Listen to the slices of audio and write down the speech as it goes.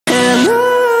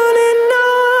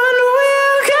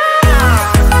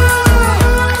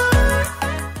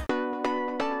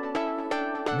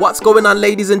What's going on,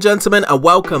 ladies and gentlemen, and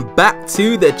welcome back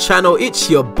to the channel. It's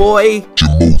your boy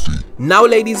Jimothy. Now,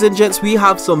 ladies and gents, we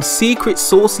have some secret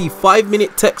saucy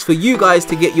 5-minute text for you guys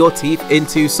to get your teeth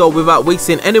into. So without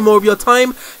wasting any more of your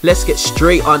time, let's get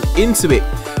straight on into it.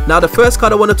 Now, the first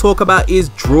card I want to talk about is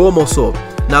Draw Muscle.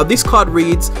 Now, this card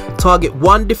reads, target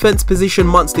one defense position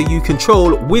monster you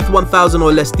control with 1000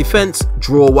 or less defense,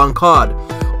 draw one card.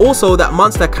 Also, that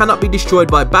monster cannot be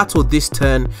destroyed by battle this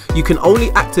turn. You can only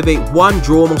activate one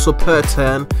draw muscle per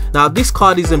turn. Now, this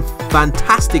card is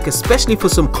fantastic, especially for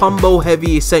some combo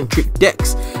heavy eccentric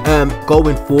decks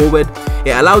going forward.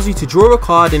 It allows you to draw a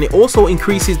card, and it also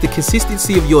increases the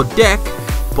consistency of your deck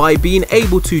by being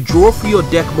able to draw through your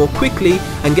deck more quickly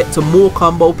and get to more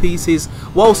combo pieces,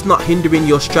 whilst not hindering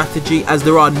your strategy, as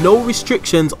there are no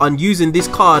restrictions on using this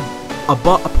card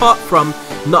apart from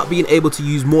not being able to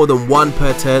use more than one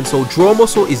per turn. So Draw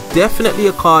Muscle is definitely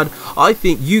a card I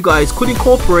think you guys could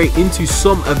incorporate into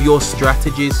some of your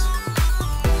strategies.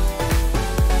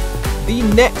 The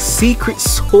next secret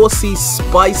saucy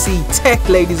spicy tech,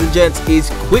 ladies and gents, is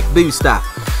Quick Booster.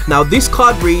 Now, this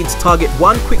card reads, target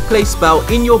one quick play spell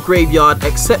in your graveyard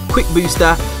except Quick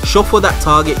Booster, shuffle that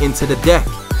target into the deck.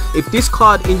 If this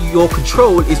card in your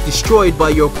control is destroyed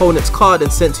by your opponent's card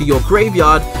and sent to your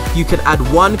graveyard, you can add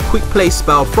one quick play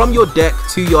spell from your deck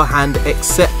to your hand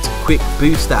except Quick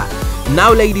Booster.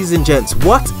 Now, ladies and gents,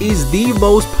 what is the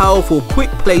most powerful quick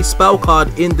play spell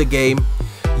card in the game?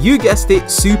 You guessed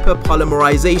it, Super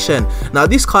Polymerization. Now,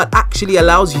 this card actually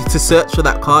allows you to search for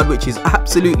that card, which is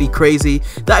absolutely crazy.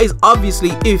 That is obviously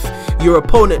if your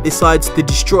opponent decides to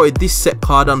destroy this set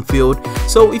card on field.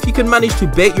 So if you can manage to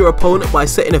bait your opponent by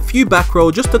setting a few back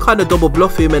row just to kind of double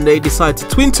bluff him, and they decide to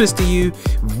twin twist to you,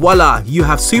 voila, you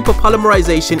have Super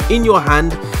Polymerization in your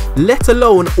hand, let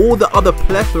alone all the other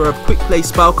plethora of quick play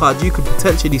spell cards you could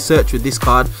potentially search with this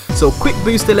card. So Quick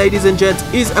Booster, ladies and gents,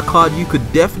 is a card you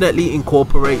could definitely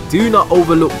incorporate. Do not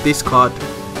overlook this card.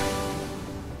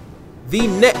 The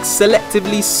next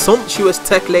selectively sumptuous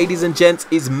tech, ladies and gents,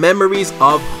 is Memories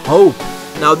of Hope.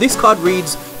 Now, this card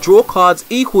reads, draw cards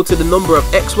equal to the number of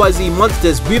XYZ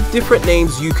monsters with different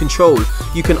names you control.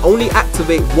 You can only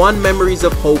activate one Memories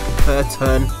of Hope per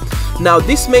turn. Now,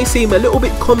 this may seem a little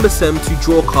bit cumbersome to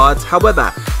draw cards.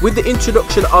 However, with the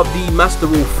introduction of the Master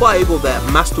Rule 5, or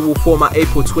the Master Rule format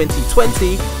April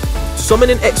 2020,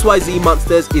 summoning XYZ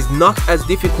monsters is not as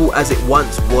difficult as it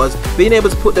once was. Being able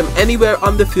to put them anywhere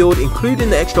on the field, including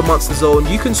the extra monster zone,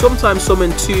 you can sometimes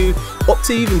summon 2 up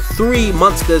to even 3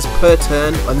 monsters per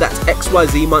turn, and that's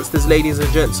XYZ monsters, ladies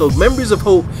and gents. So Memories of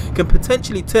Hope can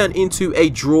potentially turn into a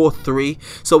draw 3.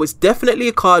 So it's definitely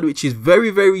a card which is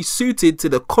very suited to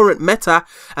the current meta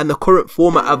and the current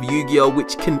format of Yu-Gi-Oh,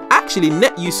 which can actually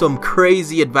net you some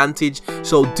crazy advantage.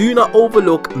 So do not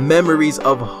overlook Memories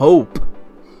of Hope.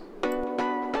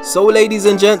 So, ladies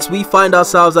and gents, we find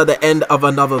ourselves at the end of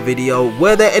another video.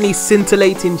 Were there any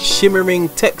scintillating, shimmering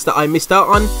text that I missed out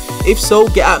on? If so,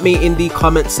 get at me in the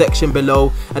comment section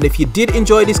below. And if you did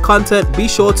enjoy this content, be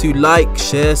sure to like,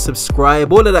 share,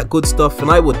 subscribe, all of that good stuff.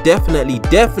 And I will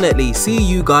definitely see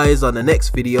you guys on the next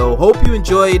video. Hope you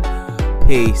enjoyed.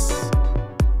 Peace.